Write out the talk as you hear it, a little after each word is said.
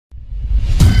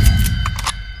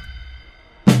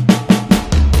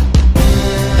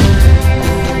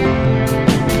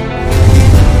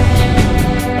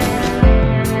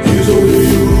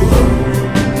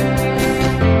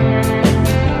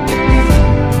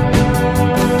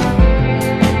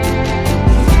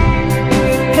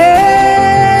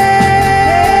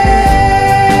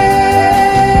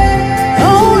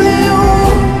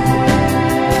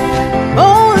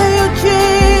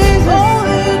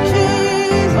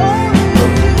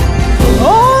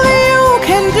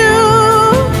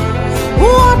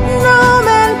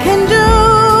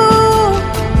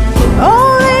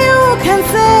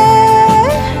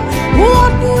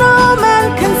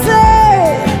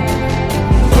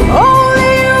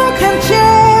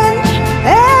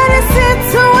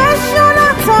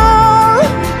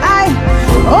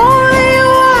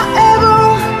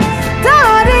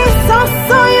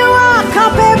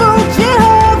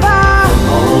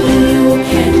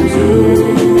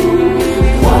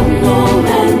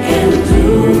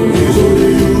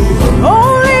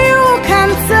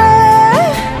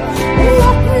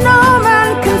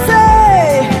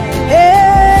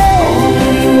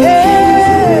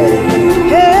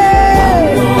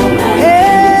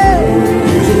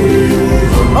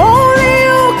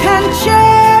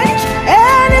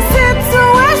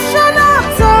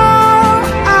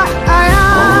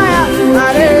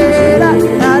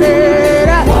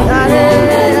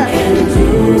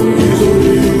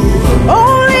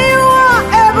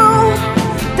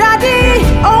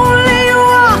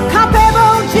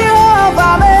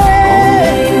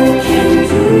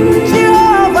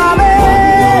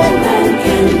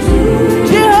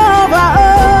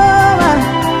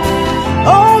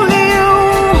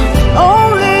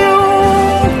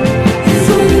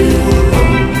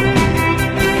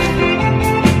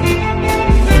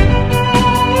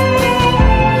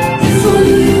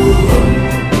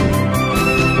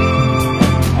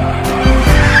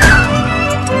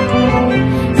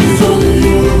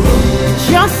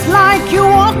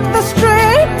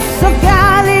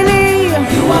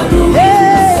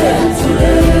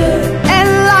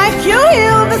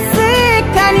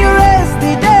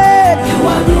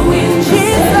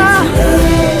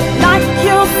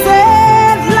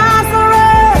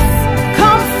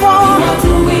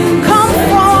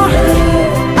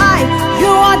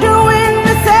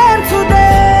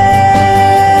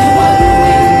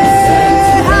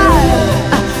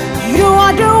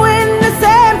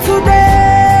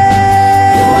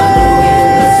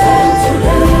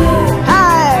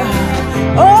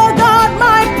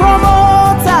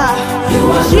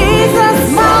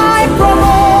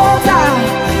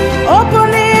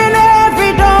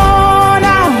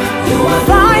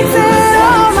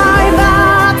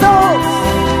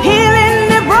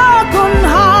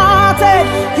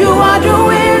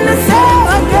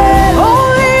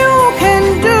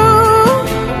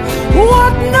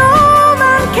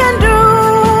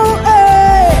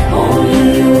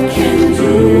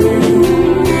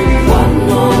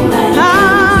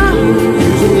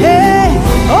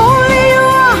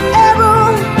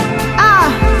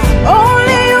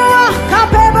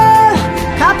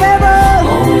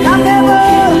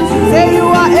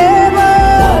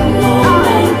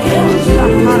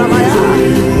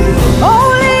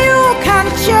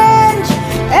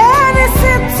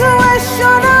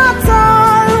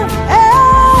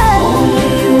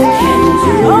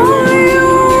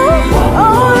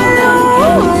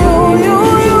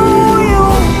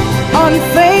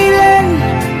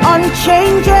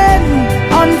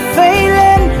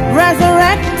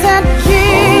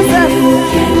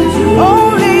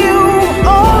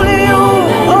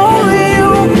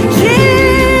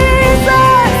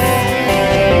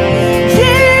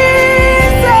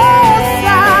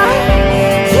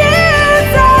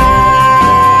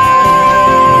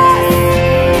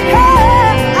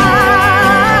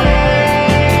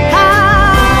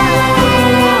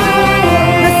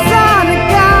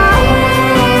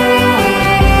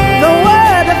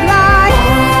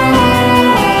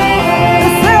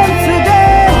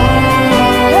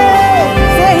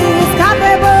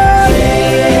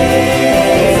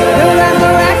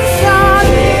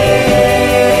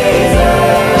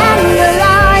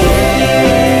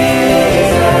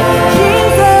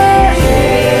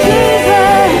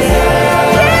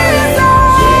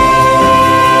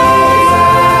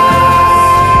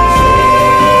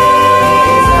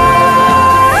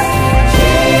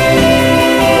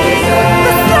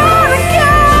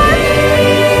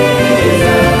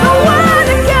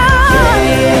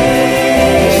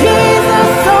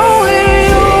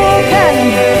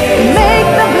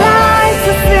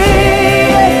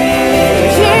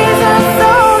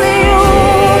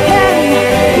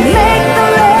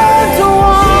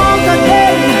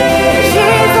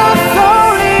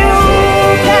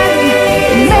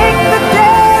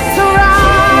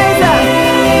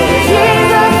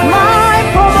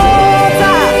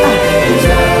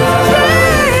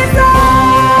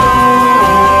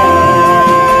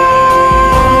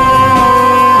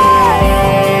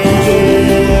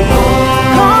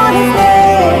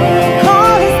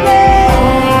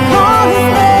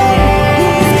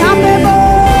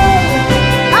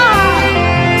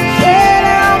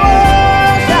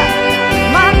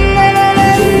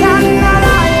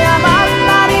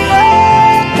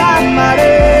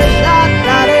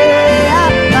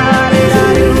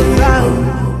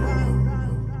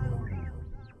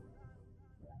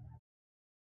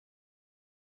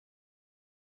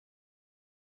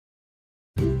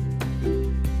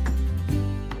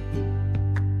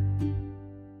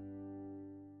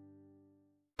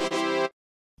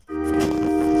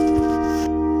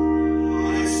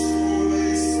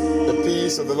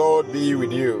Peace of the Lord be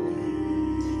with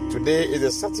you. Today is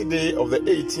the Saturday of the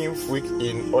 18th week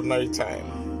in ordinary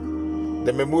time,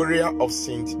 the memorial of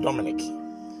Saint Dominic.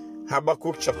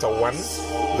 Habakkuk chapter 1,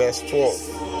 verse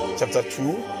 12, chapter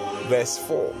 2, verse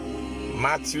 4,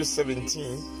 Matthew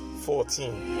 17,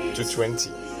 14 to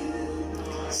 20.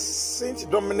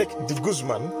 Saint Dominic de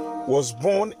Guzman was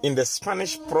born in the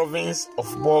Spanish province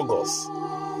of Burgos.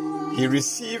 He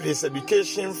received his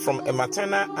education from a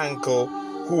maternal uncle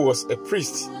who was a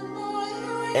priest,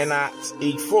 and at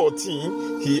age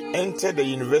 14, he entered the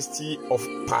University of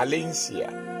Palencia.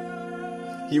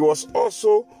 He was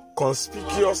also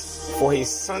conspicuous for his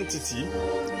sanctity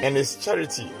and his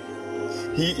charity.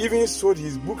 He even sold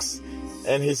his books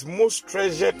and his most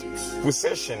treasured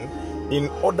possession in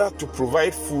order to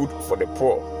provide food for the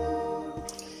poor.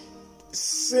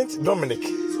 Saint Dominic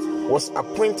was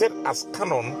appointed as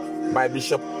canon by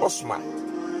Bishop Osman,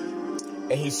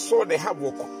 and he saw the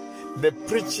havoc the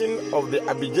preaching of the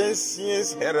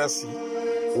Albigensians heresy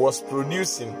was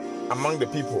producing among the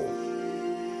people,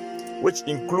 which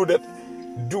included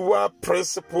dual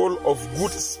principle of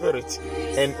good spirit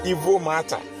and evil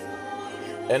matter,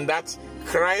 and that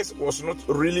Christ was not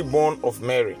really born of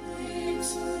Mary.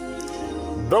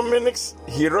 Dominic's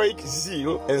heroic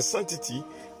zeal and sanctity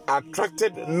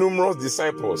attracted numerous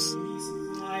disciples.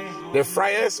 The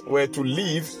friars were to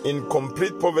live in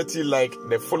complete poverty like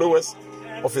the followers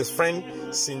of his friend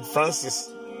St.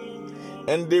 Francis,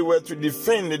 and they were to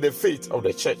defend the faith of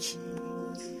the church.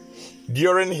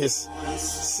 During his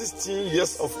 16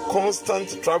 years of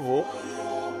constant travel,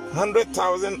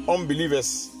 100,000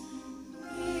 unbelievers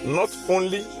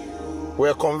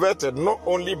were converted not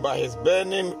only by his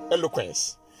burning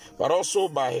eloquence, but also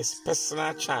by his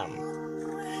personal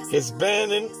charm. His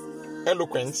burning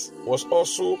eloquence was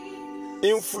also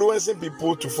influencing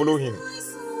people to follow him,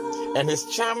 and his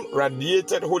charm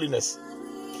radiated holiness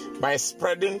by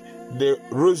spreading the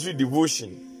rosary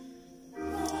devotion,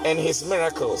 and his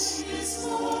miracles,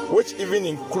 which even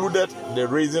included the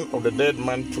raising of the dead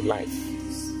man to life.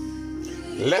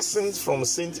 Lessons from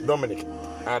Saint Dominic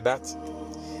are that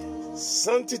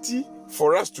sanctity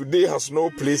for us today has no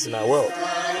place in our world.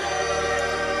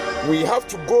 We have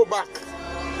to go back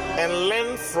and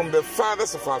learn from the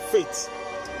fathers of our faith,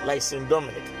 like Saint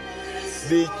Dominic.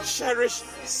 They cherish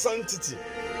sanctity,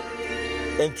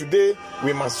 and today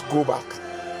we must go back.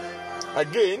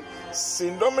 Again,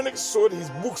 Saint Dominic sold his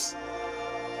books,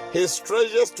 his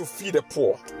treasures, to feed the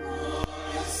poor.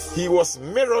 He was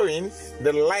mirroring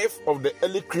the life of the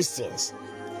early Christians,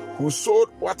 who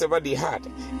sold whatever they had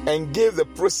and gave the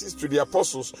proceeds to the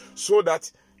apostles so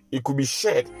that it could be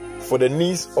shared for the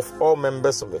needs of all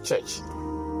members of the church.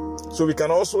 So we can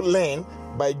also learn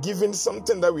by giving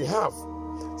something that we have,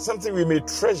 something we may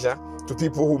treasure, to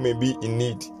people who may be in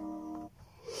need.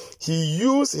 He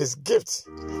used his gift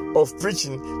of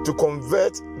preaching to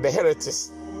convert the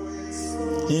heretics.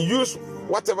 He used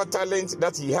whatever talent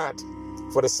that he had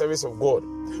for the service of God.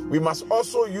 We must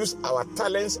also use our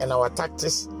talents and our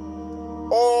tactics,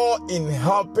 all in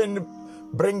helping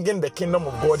bringing the kingdom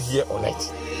of God here on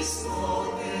earth.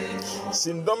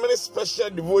 Saint Dominic's special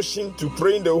devotion to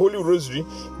praying the Holy Rosary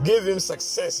gave him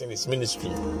success in his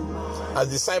ministry. As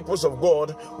disciples of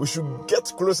God, we should get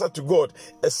closer to God,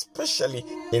 especially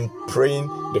in praying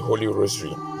the Holy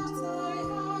Rosary.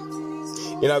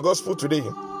 In our gospel today,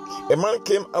 a man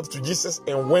came up to Jesus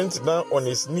and went down on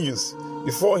his knees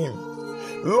before him.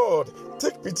 "Lord,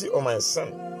 take pity on my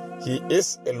son. He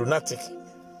is a lunatic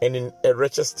and in a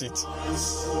wretched state.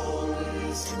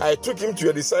 I took him to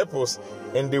your disciples,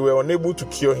 and they were unable to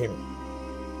cure him."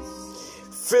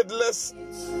 "Faithless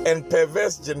and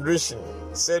perverse generation,"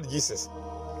 said Jesus,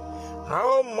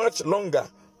 "how much longer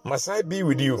must I be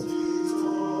with you?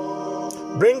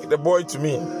 Bring the boy to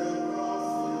me."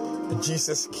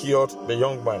 Jesus cured the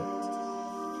young man.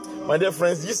 My dear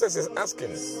friends, Jesus is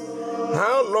asking,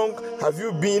 how long have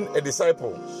you been a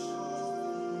disciple?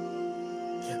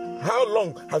 How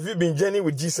long have you been journeying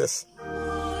with Jesus?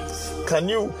 Can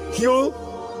you heal?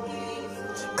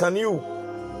 Can you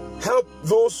help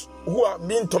those who are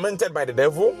being tormented by the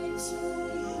devil?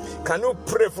 Can you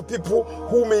pray for people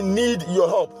who may need your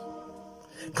help?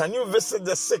 Can you visit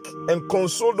the sick and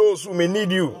console those who may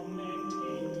need you?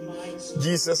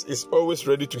 Jesus is always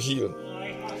ready to heal.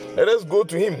 Let us go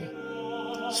to him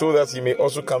so that he may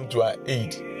also come to our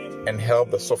aid and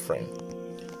help the suffering.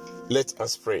 Let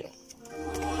us pray.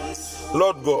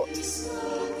 Lord God,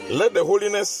 let the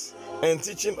holiness and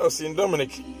teaching of Saint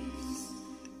Dominic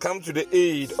come to the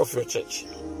aid of your church.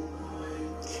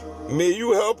 May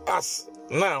you help us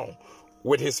now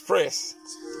with his prayers,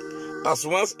 as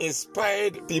once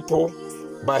inspired people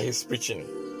by his preaching.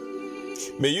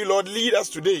 May you, Lord, lead us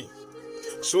today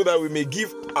so that we may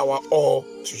give our all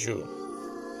to you.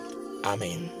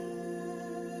 Amen.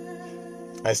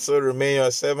 I still remain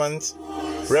your servant,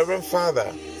 Reverend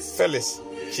Father Felix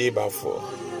Chibafo.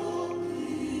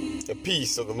 The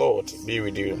peace of the Lord be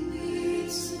with you.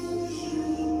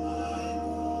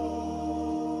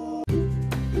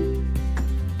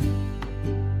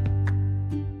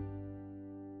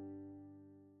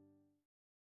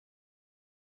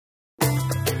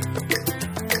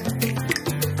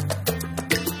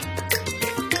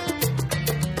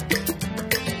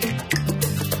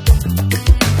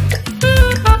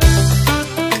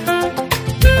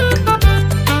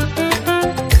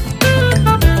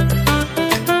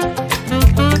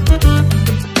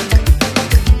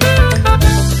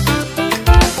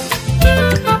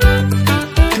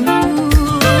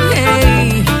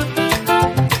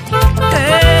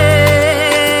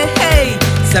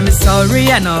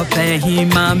 And open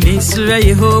him a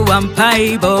mystery ho one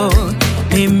paibo.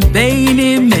 Him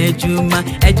baini mejuma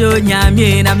ejo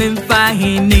nyamye na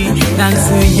memfahini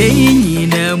nansu ye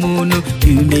na munu.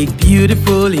 You make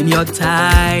beautiful in your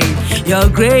time. Your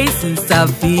grace is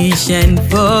sufficient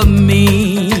for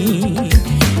me.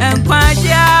 And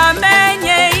kwaja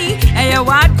menye eya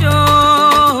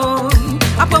wado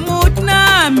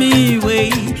apamutna mi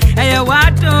we eya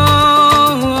wado.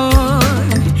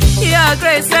 Your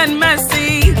grace and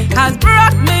mercy has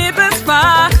brought me this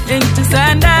far into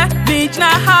Sanda Beach na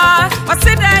heart. What's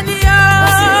it anyo?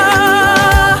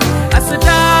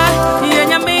 Asada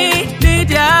yonyami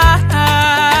nidia.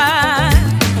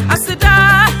 Asada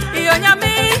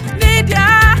yonyami nidia.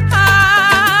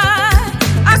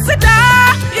 Asada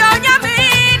yonyami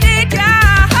nidia.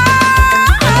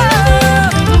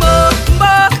 Mo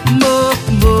mo mo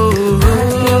mo.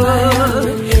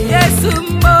 Yes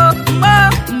mo mo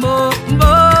mo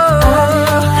mo.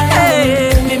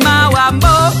 Hey, mi mawa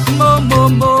mo mo mo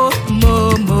mo mo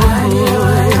mo.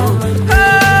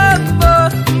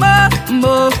 Mo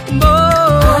mo mo.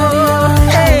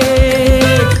 Hey.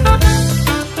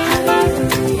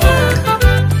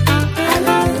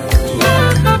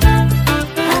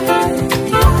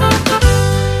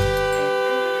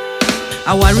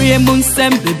 Our moon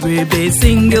baby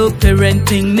single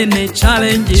parenting nene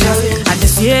challenges. I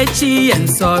just hear and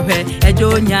saw her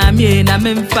ejo nyami na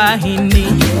memfahini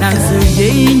nanzu ye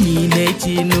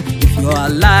netinu. If you are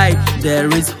alive, there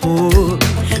is hope.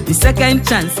 The second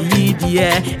chance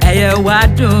lidia eye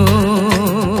wadum.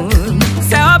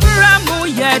 Se obramu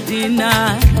yedina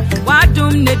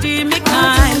wadum nedi mi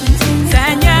kind.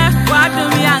 Senya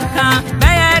wadum yanka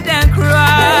better than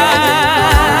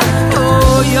cry.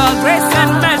 Oh, your grace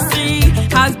and mercy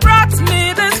has brought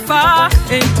me this far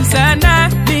into Sana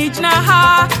Beach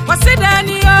Naha. What's it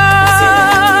anyo?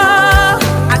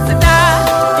 Asada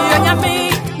yonyami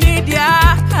nidia.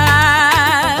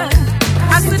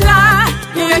 Asada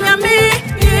yonyami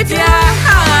nidia.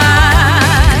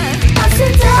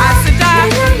 Asada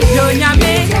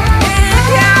yonyami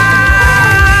nidia.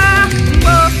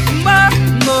 Mo mo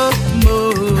mo mo.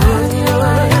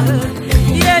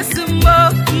 Yes mo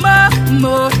mo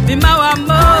mo. Be my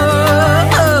mo.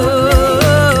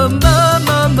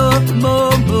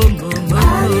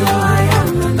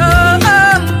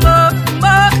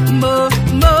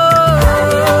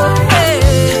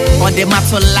 The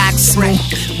matter lax me,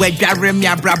 where Jeremy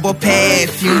Brabo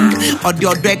perfume, or the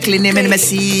other cleaning and me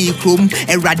see cum,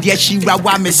 and radiation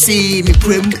rawa me see me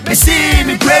prim,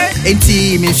 and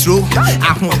team is true.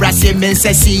 I won't brassy men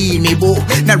see me bo,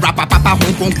 na rapa papa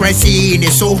hong kong pressing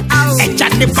so, and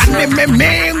Johnny Van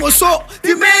me was so,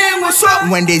 the man was so.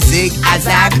 When they zig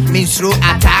azag means through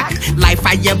attack, life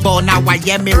I ye born now I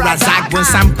ye me razak when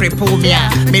some cripple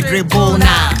me dribble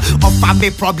na, of family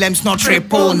problems not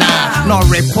triple na, no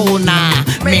repona.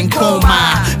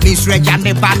 Menkoma, Miss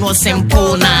Regane Bano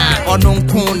Sempona,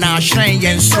 Onunkuna, Shrine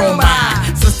and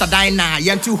Stroma, Sister Dinah,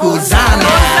 Yantu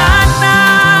Hosanna.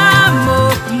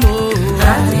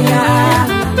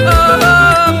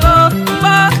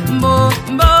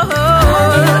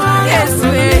 Yes,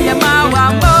 we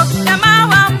Yamawambo,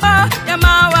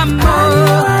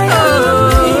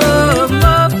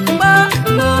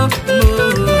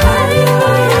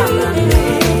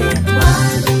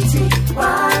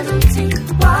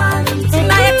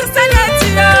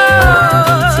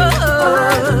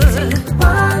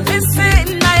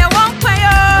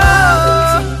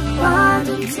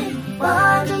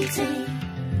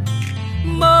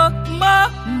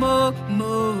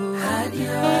 mo.